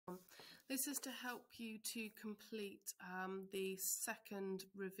This is to help you to complete the second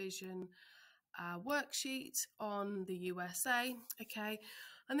revision worksheet on the USA, okay?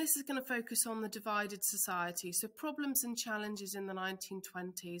 And this is going to focus on the divided society, so problems and challenges in the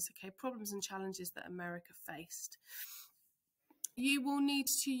 1920s, okay? Problems and challenges that America faced. You will need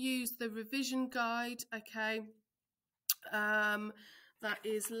to use the revision guide, okay? That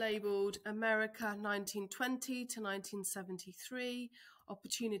is labelled America 1920 to 1973,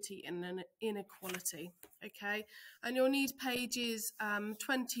 Opportunity and Inequality, okay? And you'll need pages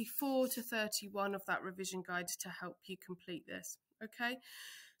 24 to 31 of that revision guide to help you complete this, okay?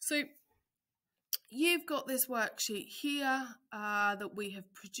 So you've got this worksheet here that we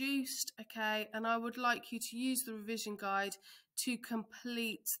have produced, okay? And I would like you to use the revision guide to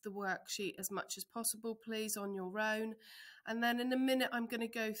complete the worksheet as much as possible, please, on your own. And then in a minute, I'm going to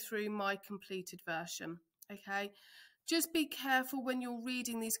go through my completed version, okay? Just be careful when you're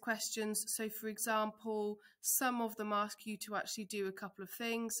reading these questions. So, for example, some of them ask you to actually do a couple of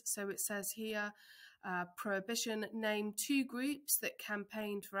things. So it says here, prohibition, name 2 groups that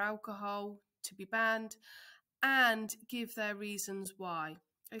campaigned for alcohol to be banned and give their reasons why.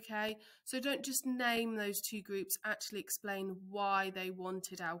 Okay, so don't just name those 2 groups, actually explain why they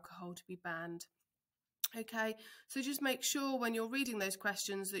wanted alcohol to be banned. Okay, so just make sure when you're reading those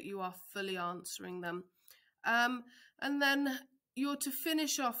questions that you are fully answering them. And then you're to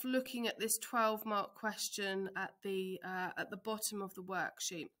finish off looking at this 12-mark question at the bottom of the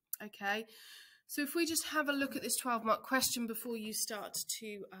worksheet. Okay, so if we just have a look at this 12-mark question before you start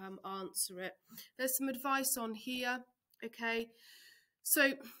to answer it, there's some advice on here. Okay,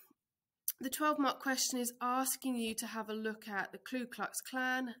 so the 12-mark question is asking you to have a look at the Ku Klux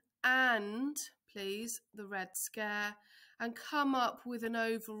Klan and, please, the Red Scare, and come up with an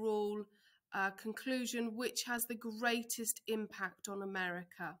overall conclusion which has the greatest impact on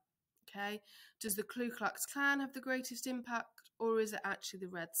America. Okay, does the Ku Klux Klan have the greatest impact, or is it actually the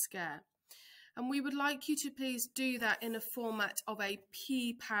Red Scare? And we would like you to please do that in a format of a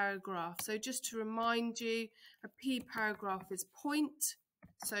P paragraph. So just to remind you, a P paragraph is point.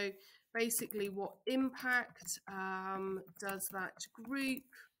 So basically what impact does that group,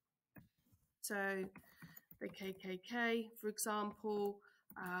 so the KKK, for example,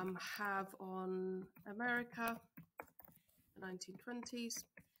 have on America, the 1920s.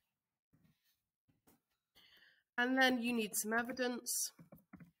 And then you need some evidence.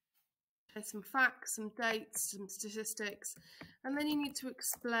 Okay, some facts, some dates, some statistics, and then you need to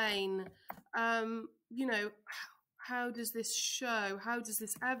explain, you know, how does this show, how does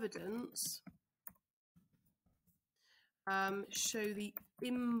this evidence show the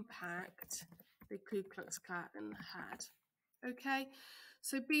impact the Ku Klux Klan had? Okay,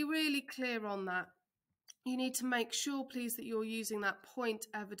 so be really clear on that. You need to make sure, please, that you're using that point,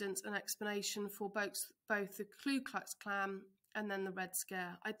 evidence, and explanation for both the Ku Klux Klan and then the Red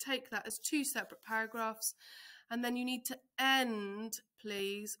Scare. I take that as 2 separate paragraphs, and then you need to end,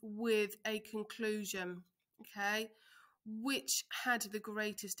 please, with a conclusion, okay? Which had the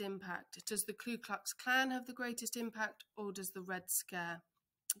greatest impact? Does the Ku Klux Klan have the greatest impact, or does the Red Scare?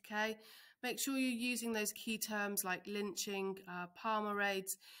 Okay, make sure you're using those key terms like lynching, Palmer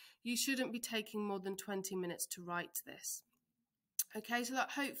raids. You shouldn't be taking more than 20 minutes to write this. Okay, so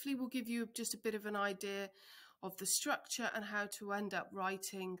that hopefully will give you just a bit of an idea of the structure and how to end up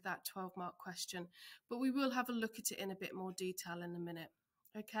writing that 12-mark question. But we will have a look at it in a bit more detail in a minute.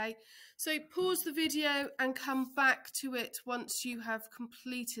 Okay, so pause the video and come back to it once you have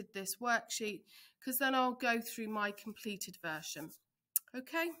completed this worksheet, because then I'll go through my completed version.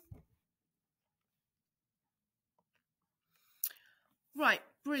 Okay? Right,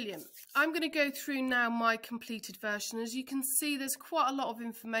 brilliant. I'm going to go through now my completed version. As you can see, there's quite a lot of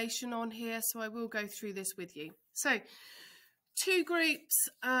information on here, so I will go through this with you. So, 2 groups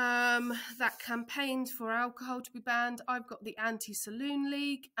that campaigned for alcohol to be banned. I've got the Anti-Saloon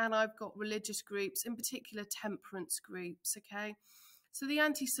League, and I've got religious groups, in particular temperance groups, okay? So the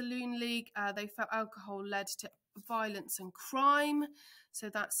Anti-Saloon League, they felt alcohol led to violence and crime. So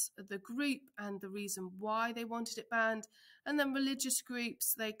that's the group and the reason why they wanted it banned. And then religious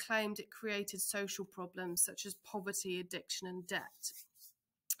groups, they claimed it created social problems such as poverty, addiction, and debt.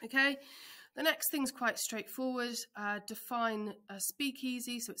 Okay, the next thing's quite straightforward. Define a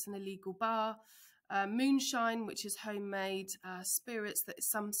speakeasy, so it's an illegal bar. Moonshine, which is homemade spirits that is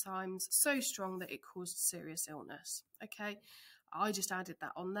sometimes so strong that it caused serious illness. Okay, I just added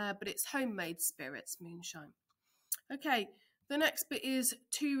that on there, but it's homemade spirits, moonshine. Okay, the next bit is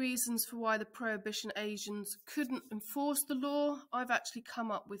 2 reasons for why the prohibition agents couldn't enforce the law. I've actually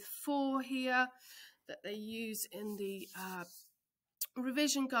come up with 4 here that they use in the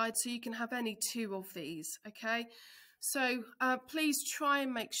revision guide, so you can have any two of these, okay? So please try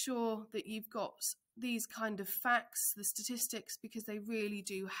and make sure that you've got these kind of facts, the statistics, because they really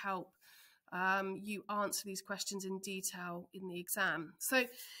do help you answer these questions in detail in the exam. So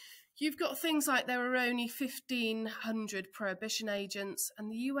you've got things like there are only 1,500 prohibition agents,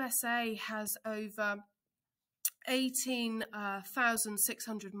 and the USA has over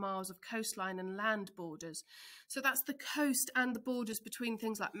 18,600 miles of coastline and land borders. So that's the coast and the borders between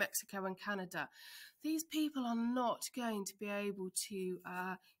things like Mexico and Canada. These people are not going to be able to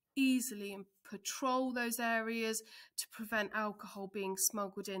easily patrol those areas to prevent alcohol being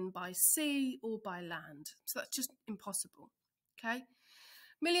smuggled in by sea or by land. So that's just impossible, okay?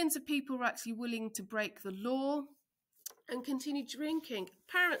 Millions of people were actually willing to break the law and continue drinking.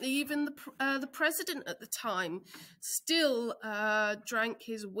 Apparently, even the president at the time still drank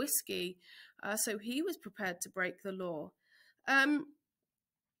his whiskey, so he was prepared to break the law.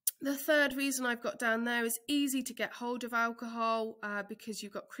 The third reason I've got down there is easy to get hold of alcohol because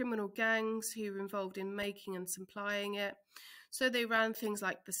you've got criminal gangs who are involved in making and supplying it. So they ran things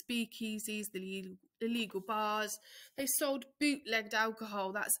like the speakeasies, the illegal bars. They sold bootlegged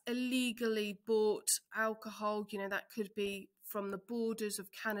alcohol. That's illegally bought alcohol. You know, that could be from the borders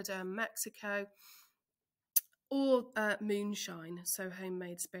of Canada and Mexico, or moonshine, so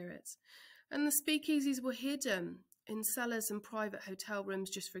homemade spirits. And the speakeasies were hidden in cellars and private hotel rooms,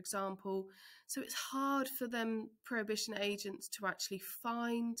 just for example. So it's hard for them prohibition agents to actually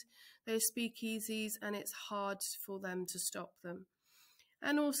find those speakeasies, and it's hard for them to stop them.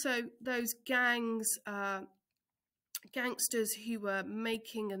 And also those gangs, gangsters who were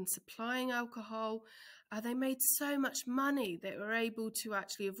making and supplying alcohol, they made so much money they were able to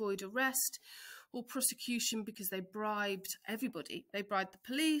actually avoid arrest or prosecution because they bribed everybody. They bribed the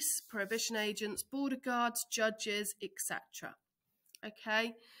police, prohibition agents, border guards, judges, etc.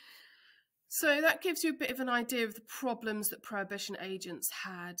 Okay, so that gives you a bit of an idea of the problems that prohibition agents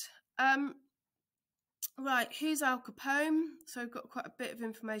had. Right, who's Al Capone? So I've got quite a bit of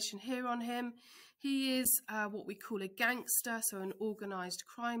information here on him. He is what we call a gangster, so an organised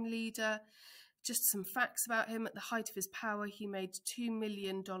crime leader. Just some facts about him. At the height of his power, he made $2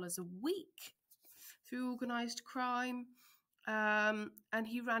 million a week through organised crime, and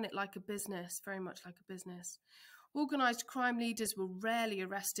he ran it like a business, very much like a business. Organised crime leaders were rarely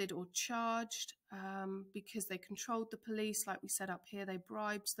arrested or charged because they controlled the police, like we said up here. They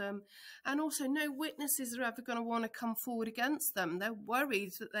bribed them, and also no witnesses are ever going to want to come forward against them. They're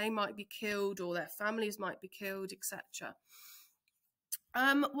worried that they might be killed or their families might be killed, etc.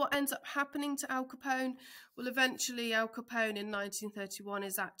 What ends up happening to Al Capone? Well, eventually Al Capone in 1931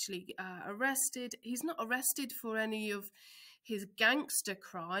 is actually arrested. He's not arrested for any of his gangster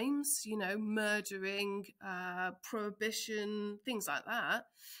crimes, you know, murdering, prohibition, things like that.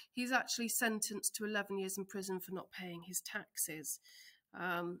 He's actually sentenced to 11 years in prison for not paying his taxes.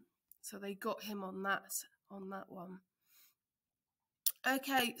 So they got him on that one.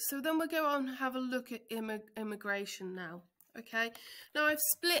 Okay, so then we'll go on and have a look at immigration now. Okay, now I've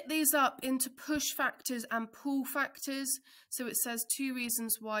split these up into push factors and pull factors. So it says 2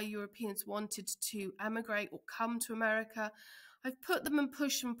 reasons why Europeans wanted to emigrate or come to America. I've put them in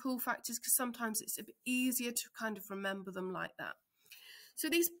push and pull factors because sometimes it's a bit easier to kind of remember them like that. So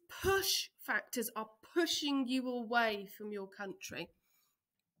these push factors are pushing you away from your country.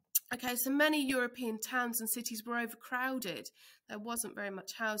 Okay, so many European towns and cities were overcrowded. There wasn't very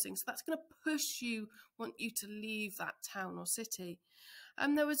much housing. So that's going to want you to leave that town or city.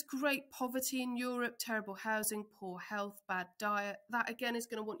 There was great poverty in Europe, terrible housing, poor health, bad diet. That again is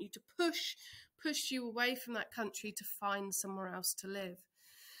going to want you to push you away from that country to find somewhere else to live.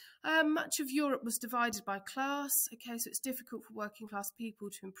 Much of Europe was divided by class. Okay, so it's difficult for working class people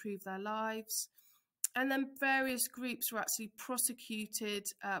to improve their lives. And then various groups were actually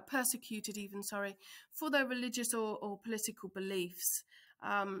persecuted even, for their religious or political beliefs.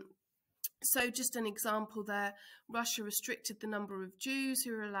 So just an example there, Russia restricted the number of Jews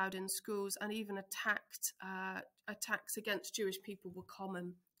who were allowed in schools, and even attacks against Jewish people were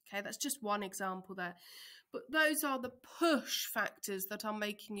common. Okay, that's just one example there. But those are the push factors that are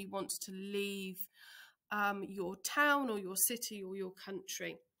making you want to leave your town or your city or your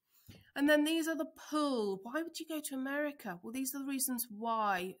country. And then these are the pull. Why would you go to America? Well, these are the reasons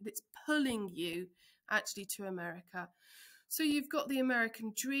why it's pulling you actually to America. So you've got the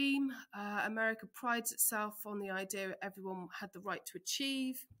American dream. America prides itself on the idea that everyone had the right to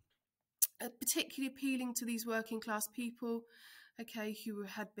achieve, particularly appealing to these working class people, okay, who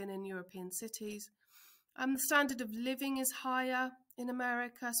had been in European cities. The standard of living is higher in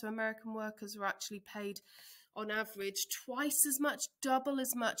America, so American workers are actually paid on average twice as much, double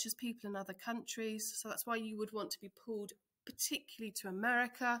as much as people in other countries. So that's why you would want to be pulled particularly to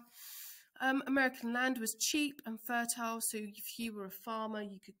America. American land was cheap and fertile, so if you were a farmer,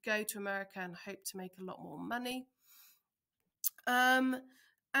 you could go to America and hope to make a lot more money.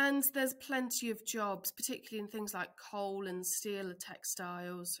 And there's plenty of jobs, particularly in things like coal and steel and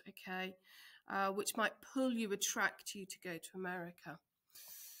textiles, okay, which might attract you to go to America.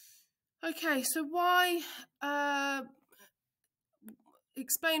 Okay, so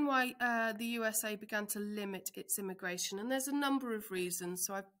explain why the USA began to limit its immigration. And there's a number of reasons,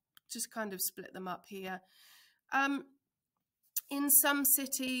 so I've just kind of split them up here. In some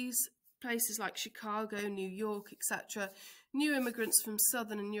cities, places like Chicago, New York, etc., new immigrants from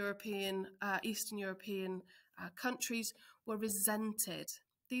Southern and Eastern European countries were resented.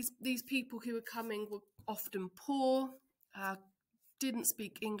 These people who were coming were often poor, didn't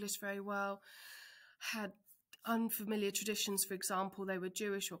speak English very well, had unfamiliar traditions. For example, they were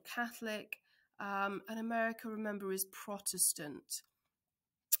Jewish or Catholic, and America, remember, is Protestant.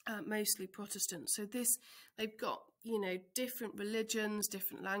 Mostly Protestant. So they've got, different religions,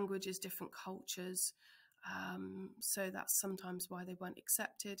 different languages, different cultures. So that's sometimes why they weren't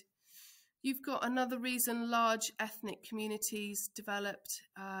accepted. You've got another reason: large ethnic communities developed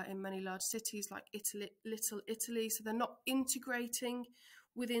in many large cities like Little Italy. So they're not integrating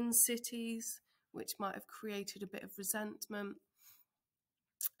within cities, which might have created a bit of resentment.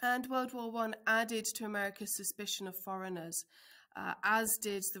 And World War I added to America's suspicion of foreigners, as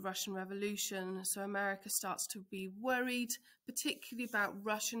did the Russian Revolution. So America starts to be worried, particularly about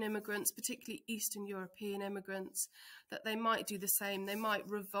Russian immigrants, particularly Eastern European immigrants, that they might do the same. They might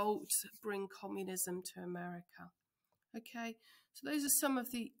revolt, bring communism to America. Okay, so those are some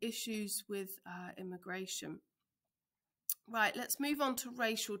of the issues with immigration. Right, let's move on to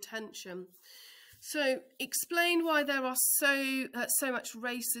racial tension. So explain why there are so much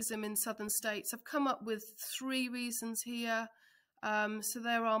racism in southern states. I've come up with 3 reasons here. So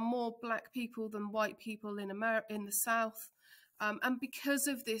there are more black people than white people in the South. And because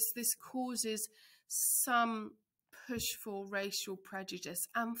of this causes some push for racial prejudice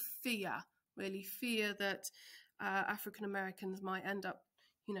and fear, really fear that African Americans might end up,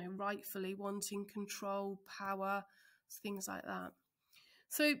 rightfully wanting control, power, things like that.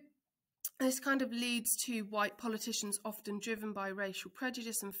 So this kind of leads to white politicians, often driven by racial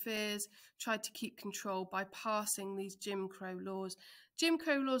prejudice and fears, tried to keep control by passing these Jim Crow laws. Jim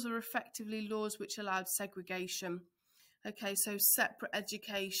Crow laws are effectively laws which allowed segregation. Okay, so separate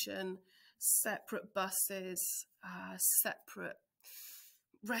education, separate buses, separate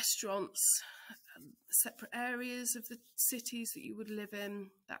restaurants, separate areas of the cities that you would live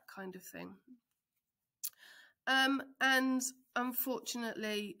in, that kind of thing. And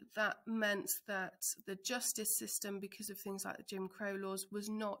unfortunately, that meant that the justice system, because of things like the Jim Crow laws, was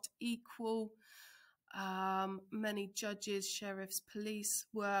not equal. Many judges, sheriffs, police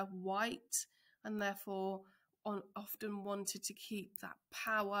were white and therefore often wanted to keep that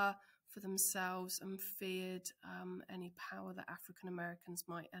power for themselves and feared any power that African Americans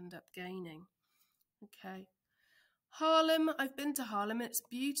might end up gaining. Okay. Harlem, I've been to Harlem. It's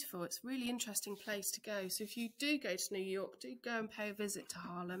beautiful. It's a really interesting place to go. So if you do go to New York, do go and pay a visit to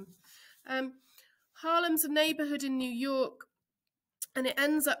Harlem. Harlem's a neighborhood in New York, and it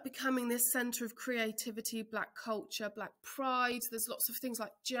ends up becoming this center of creativity, black culture, black pride. There's lots of things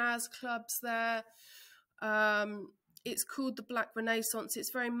like jazz clubs there. It's called the Black Renaissance.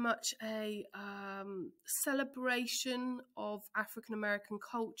 It's very much a celebration of African American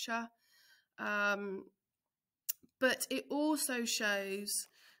culture. But it also shows,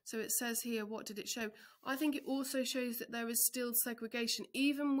 so it says here, what did it show? I think it also shows that there is still segregation,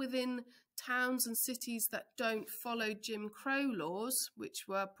 even within towns and cities that don't follow Jim Crow laws, which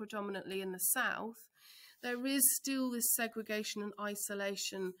were predominantly in the South. There is still this segregation and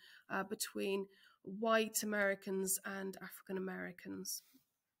isolation between white Americans and African Americans.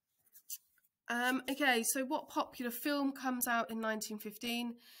 Okay, so what popular film comes out in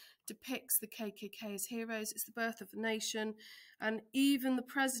 1915? Depicts the KKK as heroes. It's The Birth of a Nation, and even the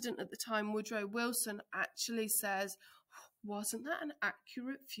president at the time, Woodrow Wilson, actually says, wasn't that an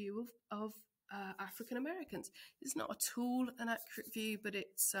accurate view of African Americans? It's not at all an accurate view, but it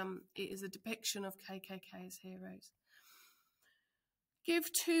is a depiction of KKK as heroes.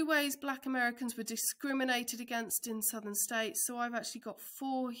 Give 2 ways black Americans were discriminated against in southern states. So I've actually got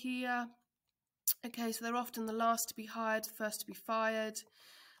 4 here. Okay, so they're often the last to be hired, the first to be fired.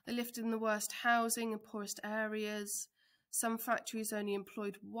 They lived in the worst housing and poorest areas. Some factories only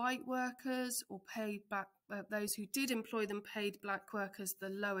employed white workers or paid back those who did employ them paid black workers the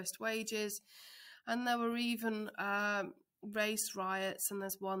lowest wages. and there were even race riots, and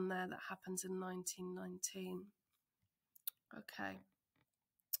there's one there that happens in 1919. Okay,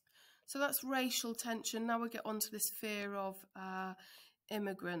 so that's racial tension. Now we get on to this fear of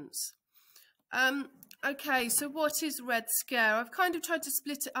immigrants. Okay, so what is Red Scare? I've kind of tried to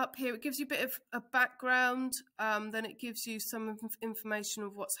split it up here. It gives you a bit of a background, then it gives you some information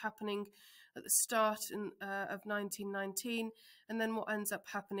of what's happening at the start of 1919, and then what ends up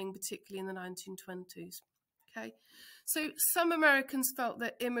happening, particularly in the 1920s. Okay, so some Americans felt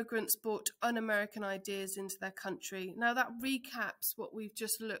that immigrants brought un-American ideas into their country. Now that recaps what we've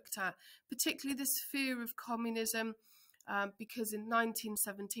just looked at, particularly this fear of communism, because in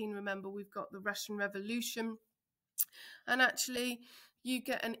 1917, remember, we've got the Russian Revolution, and actually you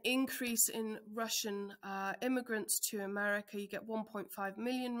get an increase in Russian immigrants to America. You get 1.5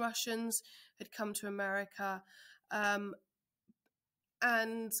 million Russians had come to America,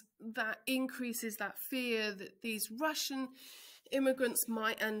 and that increases that fear that these Russian immigrants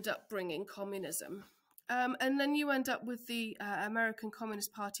might end up bringing communism. And then you end up with the American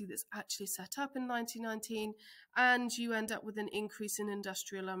Communist Party that's actually set up in 1919, and you end up with an increase in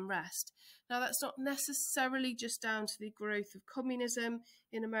industrial unrest. Now, that's not necessarily just down to the growth of communism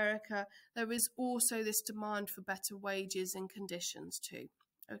in America. There is also this demand for better wages and conditions too.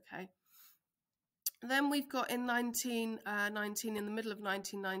 Okay. Then we've got in 1919, in the middle of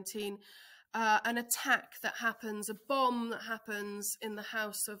 1919, an attack that happens, a bomb that happens in the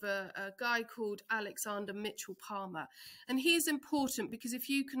house of a guy called Alexander Mitchell Palmer. And he's important because if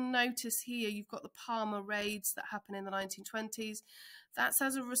you can notice here, you've got the Palmer raids that happen in the 1920s. That's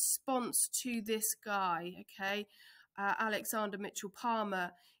as a response to this guy, okay, Alexander Mitchell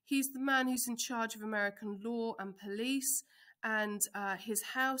Palmer. He's the man who's in charge of American law and police, and his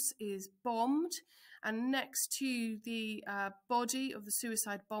house is bombed. And next to the body of the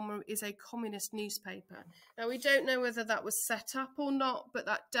suicide bomber is a communist newspaper. Now, we don't know whether that was set up or not, but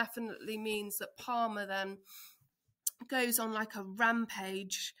that definitely means that Palmer then goes on like a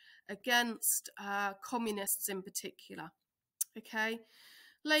rampage against communists in particular. Okay.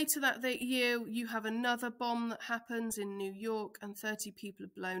 Later that year, you have another bomb that happens in New York, and 30 people are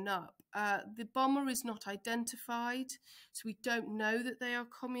blown up. The bomber is not identified, so we don't know that they are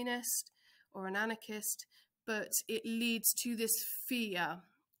communist or an anarchist, but it leads to this fear,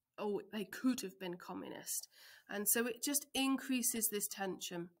 oh, they could have been communist. And so it just increases this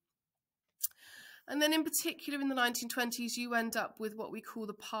tension. And then in particular in the 1920s, you end up with what we call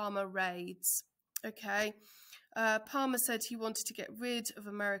the Palmer raids. Okay, Palmer said he wanted to get rid of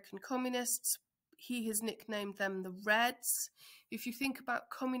American communists. He has nicknamed them the Reds. If you think about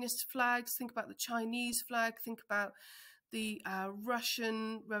communist flags, think about the Chinese flag, think about the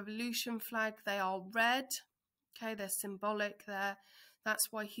Russian Revolution flag, they are red. Okay, they're symbolic there.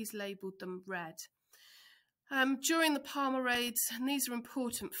 That's why he's labelled them red. During the Palmer raids, and these are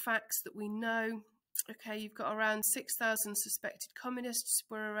important facts that we know, okay, you've got around 6,000 suspected communists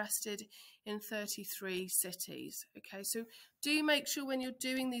were arrested in 33 cities. Okay, so do make sure when you're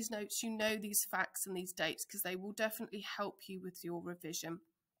doing these notes, you know these facts and these dates, because they will definitely help you with your revision.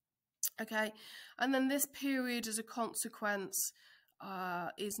 Okay, and then this period as a consequence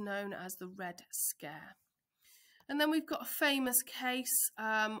is known as the Red Scare. And then we've got a famous case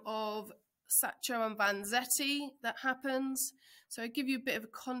of Satcho and Vanzetti that happens. So I give you a bit of a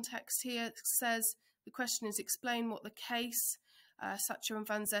context here. It says, the question is, explain what the case Satcho and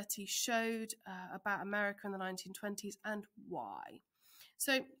Vanzetti showed about America in the 1920s and why.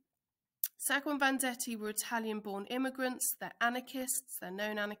 So Sacco and Vanzetti were Italian-born immigrants. They're anarchists. They're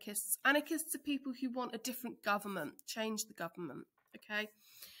known anarchists. Anarchists are people who want a different government, change the government, okay?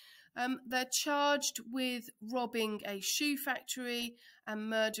 They're charged with robbing a shoe factory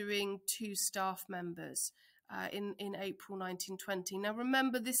and murdering 2 staff members in April 1920. Now,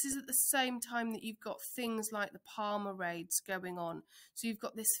 remember, this is at the same time that you've got things like the Palmer raids going on. So you've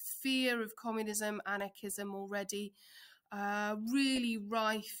got this fear of communism, anarchism already. Really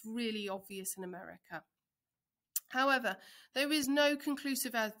rife, really obvious in America. However, there is no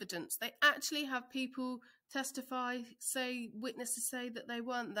conclusive evidence. They actually have people testify, witnesses say that they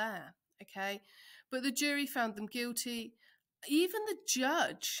weren't there, okay? But the jury found them guilty. Even the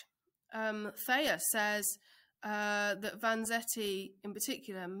judge, Thayer, says that Vanzetti, in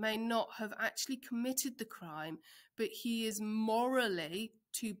particular, may not have actually committed the crime, but he is morally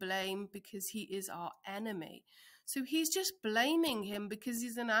to blame because he is our enemy. So he's just blaming him because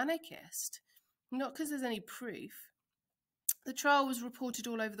he's an anarchist, not because there's any proof. The trial was reported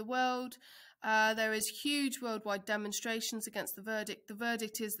all over the world. There is huge worldwide demonstrations against the verdict. The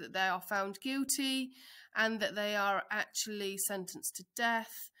verdict is that they are found guilty and that they are actually sentenced to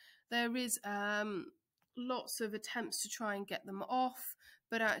death. there is lots of attempts to try and get them off,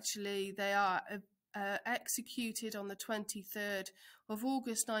 but actually they are executed on the 23rd of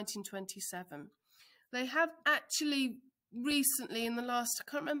August 1927. They have actually recently, in the last, I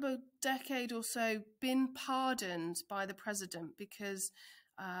can't remember, decade or so, been pardoned by the president because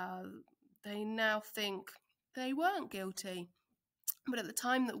they now think they weren't guilty. But at the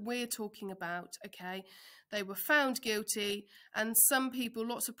time that we're talking about, okay, they were found guilty, and some people,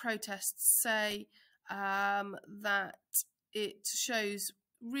 lots of protests say that it shows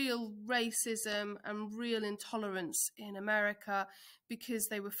real racism and real intolerance in America because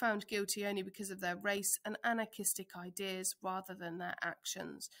they were found guilty only because of their race and anarchistic ideas rather than their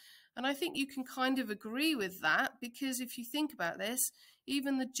actions. And I think you can kind of agree with that, because if you think about this,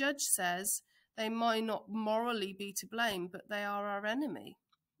 even the judge says they might not morally be to blame, but they are our enemy.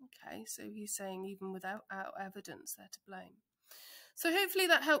 Okay, so he's saying even without evidence, they're to blame. So hopefully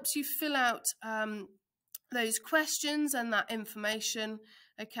that helps you fill out those questions and that information,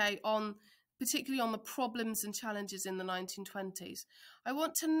 okay, particularly on the problems and challenges in the 1920s. I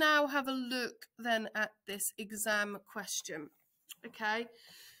want to now have a look then at this exam question, okay.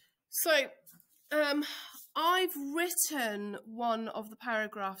 So I've written one of the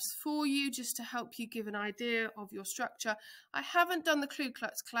paragraphs for you just to help you give an idea of your structure. I haven't done the Ku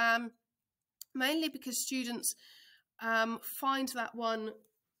Klux Klan, mainly because students find that one,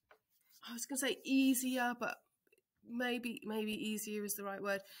 I was going to say easier, but maybe easier is the right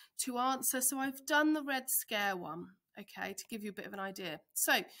word to answer. So I've done the Red Scare one, okay, to give you a bit of an idea.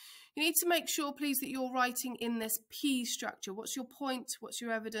 So you need to make sure, please, that you're writing in this P structure. What's your point, what's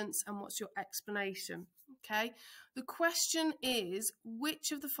your evidence, and what's your explanation, okay? The question is,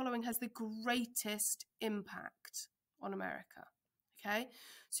 which of the following has the greatest impact on America, okay?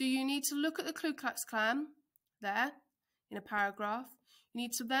 So you need to look at the Ku Klux Klan there in a paragraph. You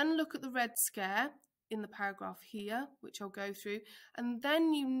need to then look at the Red Scare in the paragraph here, which I'll go through, and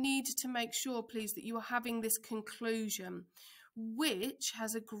then you need to make sure, please, that you are having this conclusion. Which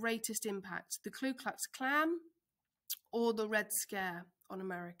has a greatest impact, the Ku Klux Klan or the Red Scare on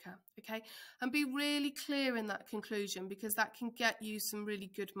America, okay? And be really clear in that conclusion, because that can get you some really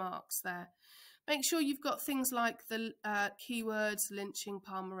good marks there. Make sure you've got things like the keywords, lynching,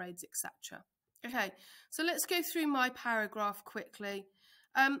 Palmer raids, etc. Okay, so let's go through my paragraph quickly.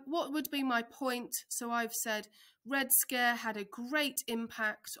 What would be my point? So I've said Red Scare had a great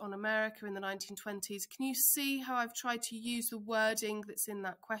impact on America in the 1920s. Can you see how I've tried to use the wording that's in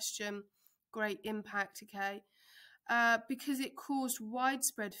that question? Great impact, okay? Because it caused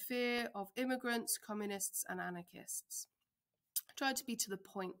widespread fear of immigrants, communists, and anarchists. I tried to be to the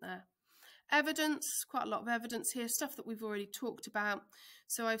point there. Evidence, quite a lot of evidence here, stuff that we've already talked about.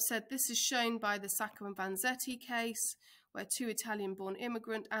 So I've said this is shown by the Sacco and Vanzetti case, where 2 Italian-born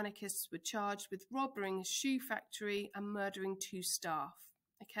immigrant anarchists were charged with robbing a shoe factory and murdering 2 staff,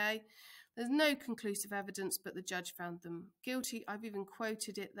 okay? There's no conclusive evidence, but the judge found them guilty. I've even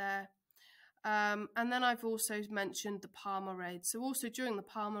quoted it there. And then I've also mentioned the Palmer raids. So also during the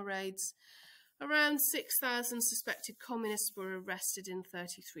Palmer raids, around 6,000 suspected communists were arrested in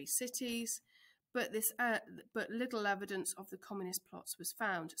 33 cities. But little evidence of the communist plots was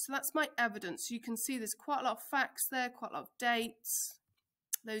found. So that's my evidence. You can see there's quite a lot of facts there, quite a lot of dates,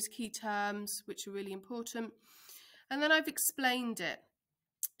 those key terms, which are really important. And then I've explained it.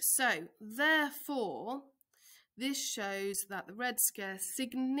 So therefore, this shows that the Red Scare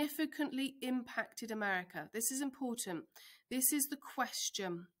significantly impacted America. This is important. This is the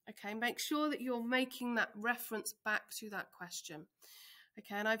question, okay? Make sure that you're making that reference back to that question.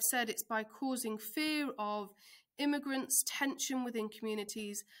 Okay, and I've said it's by causing fear of immigrants, tension within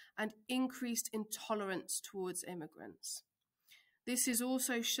communities, and increased intolerance towards immigrants. This is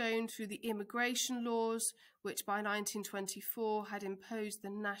also shown through the immigration laws, which by 1924 had imposed the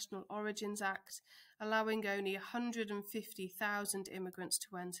National Origins Act, allowing only 150,000 immigrants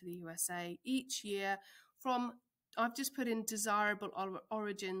to enter the USA each year from, I've just put in desirable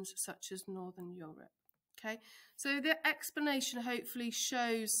origins such as Northern Europe. Okay, so the explanation hopefully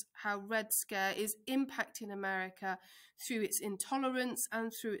shows how Red Scare is impacting America through its intolerance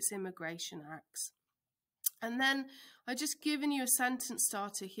and through its immigration acts. And then I've just given you a sentence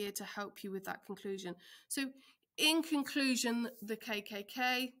starter here to help you with that conclusion. So in conclusion, the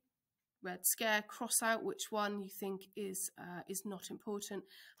KKK, Red Scare, cross out which one you think is not important,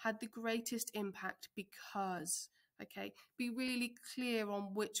 had the greatest impact because... Okay, be really clear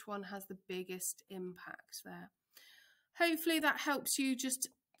on which one has the biggest impact there. Hopefully that helps you just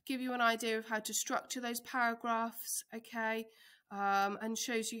give you an idea of how to structure those paragraphs, okay? and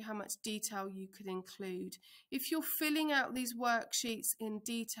shows you how much detail you could include. If you're filling out these worksheets in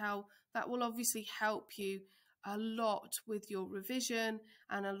detail, that will obviously help you a lot with your revision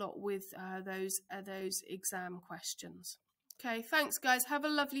and a lot with those exam questions. Okay, thanks guys. Have a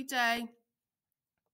lovely day.